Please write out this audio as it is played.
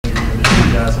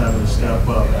having to step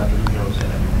up after he goes in?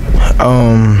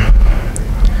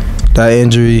 That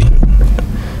injury,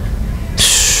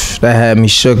 that had me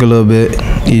shook a little bit.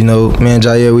 You know, me and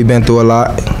Jair, we've been through a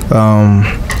lot,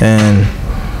 and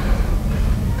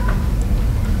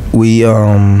we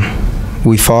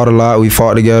fought a lot. We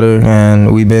fought together,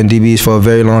 and we've been DBs for a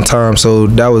very long time. So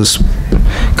that was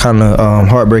kind of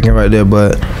heartbreaking right there.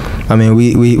 But I mean,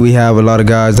 we have a lot of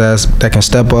guys that can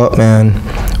step up, and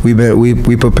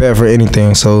we prepare for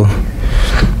anything. So.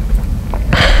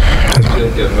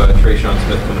 Trayshawn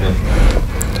Smith coming in.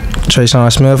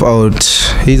 Trayshawn Smith,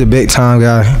 he's a big time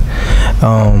guy.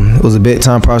 Was a big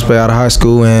time prospect out of high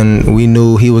school, and we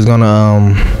knew he was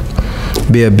gonna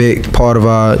be a big part of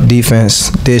our defense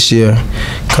this year,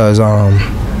 because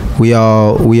we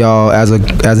all as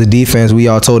a defense, we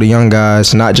all told the young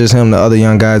guys, not just him, the other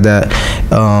young guys, that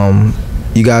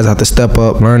you guys have to step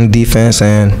up, learn the defense,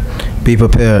 and be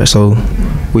prepared. So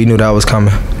we knew that was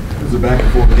coming. It was a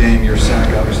back-and-forth game. Your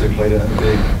sack obviously played a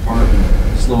big part in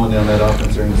slowing down that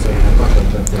offense during the second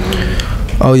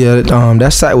half. Oh yeah,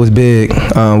 that sack was big.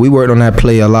 We worked on that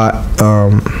play a lot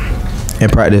in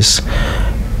practice.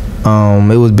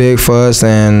 It was big for us,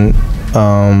 and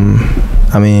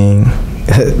I mean,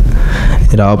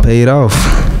 it all paid off.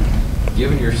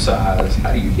 Given your size,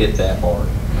 how do you hit that hard?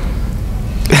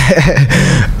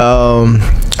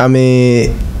 I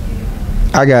mean,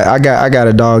 I got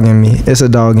a dog in me. It's a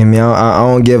dog in me. I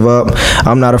don't give up.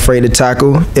 I'm not afraid to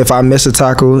tackle. If I miss a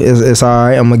tackle, it's all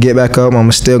right. I'm gonna get back up.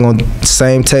 I'm still gonna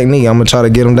same technique. I'm gonna try to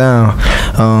get them down.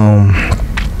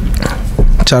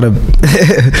 Try to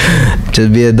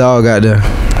just be a dog out there.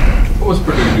 What was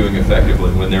Purdue doing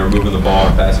effectively when they were moving the ball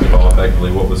and passing the ball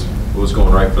effectively? What was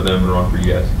going right for them and wrong for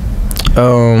you guys?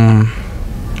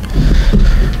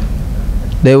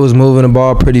 They was moving the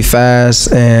ball pretty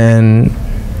fast, and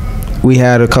we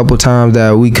had a couple times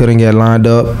that we couldn't get lined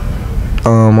up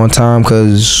on time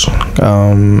because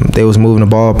they was moving the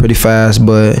ball pretty fast.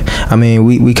 But I mean,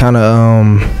 we kind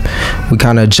of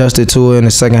adjusted to it in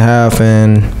the second half,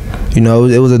 and you know,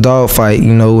 it was a dog fight,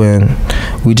 you know, and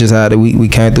we just had to, we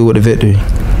came through with the victory.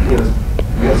 You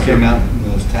guys came out in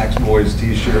those Tax Boys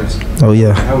T-shirts. Oh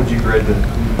yeah. How would you grade the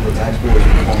Tax Boys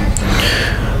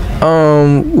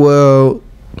performance? Well,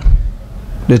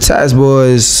 the Tax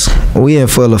Boys, we in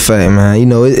full effect, man. You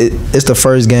know, it's the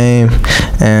first game,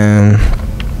 and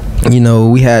you know,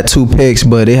 we had 2 picks,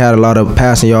 but they had a lot of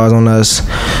passing yards on us.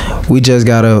 We just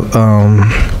gotta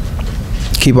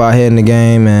keep our head in the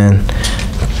game and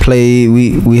play.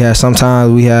 We had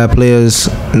sometimes we had players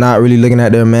not really looking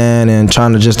at their man and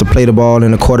trying to play the ball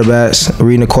in the quarterbacks,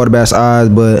 reading the quarterback's eyes.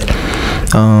 But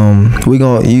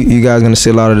you guys gonna see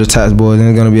a lot of the Tax Boys, and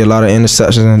there's gonna be a lot of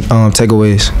interceptions and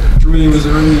takeaways. Trumaine, was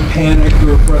there any panic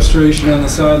or frustration on the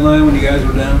sideline when you guys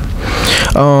were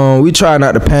down? We try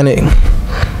not to panic.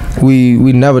 We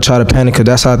never try to panic, because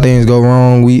that's how things go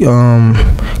wrong.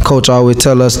 Coach always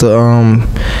tell us to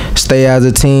stay as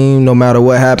a team no matter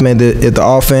what happened. If the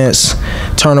offense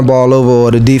turn the ball over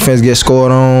or the defense gets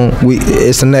scored on,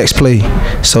 it's the next play.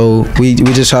 So we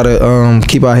just try to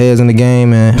keep our heads in the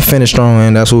game and finish strong,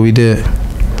 and that's what we did. It's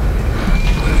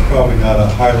probably not a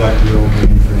highlight reel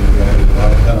game for you guys. A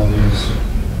lot of penalties,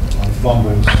 a lot of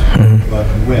fumbles, but a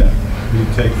win. What do you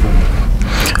take from it?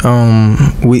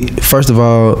 First of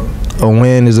all, a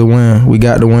win is a win. We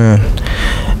got the win,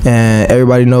 and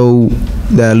everybody know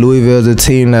that Louisville is a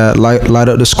team that light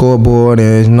up the scoreboard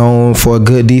and is known for a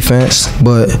good defense.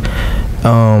 But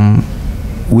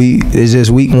it's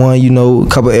just week 1, you know, a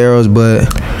couple errors, but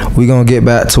we gonna get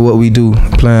back to what we do,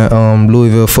 playing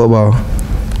Louisville football.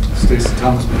 Stacey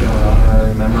Thomas became an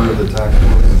honorary member of the Tax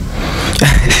Boys.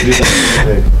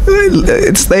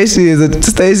 Stacey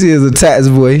is a Tax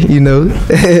Boy, you know.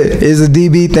 It's a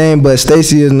DB thing, but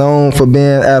Stacey is known for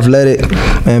being athletic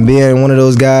and being one of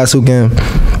those guys who can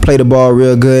play the ball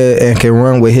real good and can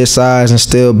run with his size and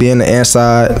still be in the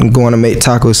inside and going to make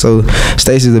tackles. So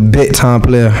Stacey's a big time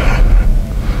player.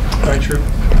 All right, True.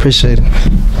 Appreciate it.